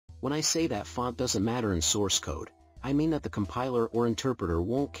When I say that font doesn't matter in source code, I mean that the compiler or interpreter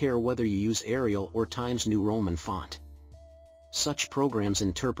won't care whether you use Arial or Times New Roman font. Such programs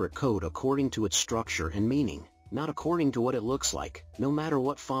interpret code according to its structure and meaning, not according to what it looks like, no matter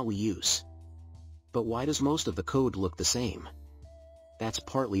what font we use. But why does most of the code look the same? That's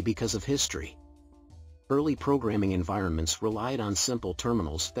partly because of history. Early programming environments relied on simple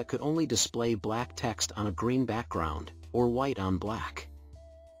terminals that could only display black text on a green background, or white on black.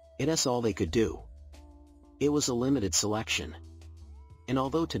 That's all they could do. It was a limited selection. And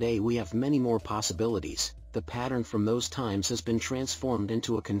although today we have many more possibilities, the pattern from those times has been transformed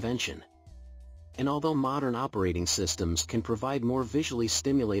into a convention. And although modern operating systems can provide more visually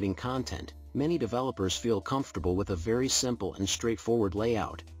stimulating content, many developers feel comfortable with a very simple and straightforward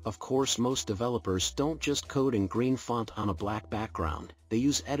layout. Of course, most developers don't just code in green font on a black background, they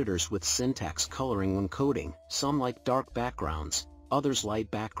use editors with syntax coloring when coding, some like dark backgrounds, others light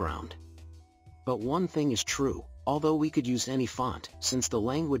background. But one thing is true, although we could use any font, since the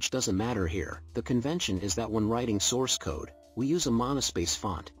language doesn't matter here, the convention is that when writing source code, we use a monospace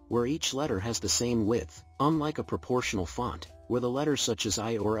font, where each letter has the same width, unlike a proportional font, where the letter such as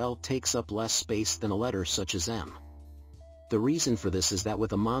I or L takes up less space than a letter such as M. The reason for this is that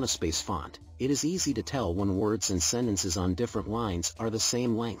with a monospace font, it is easy to tell when words and sentences on different lines are the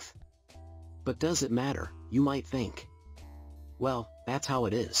same length. But does it matter, you might think? Well, that's how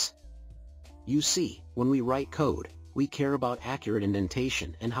it is. You see, when we write code, we care about accurate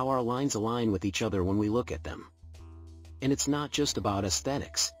indentation and how our lines align with each other when we look at them. And it's not just about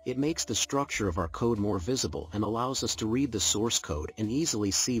aesthetics, it makes the structure of our code more visible and allows us to read the source code and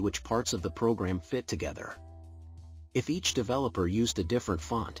easily see which parts of the program fit together. If each developer used a different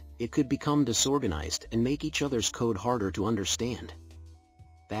font, it could become disorganized and make each other's code harder to understand.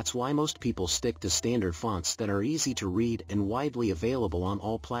 That's why most people stick to standard fonts that are easy to read and widely available on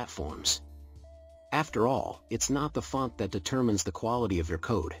all platforms. After all, it's not the font that determines the quality of your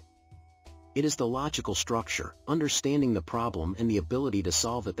code. It is the logical structure, understanding the problem and the ability to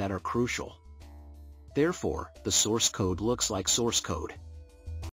solve it that are crucial. Therefore, the source code looks like source code.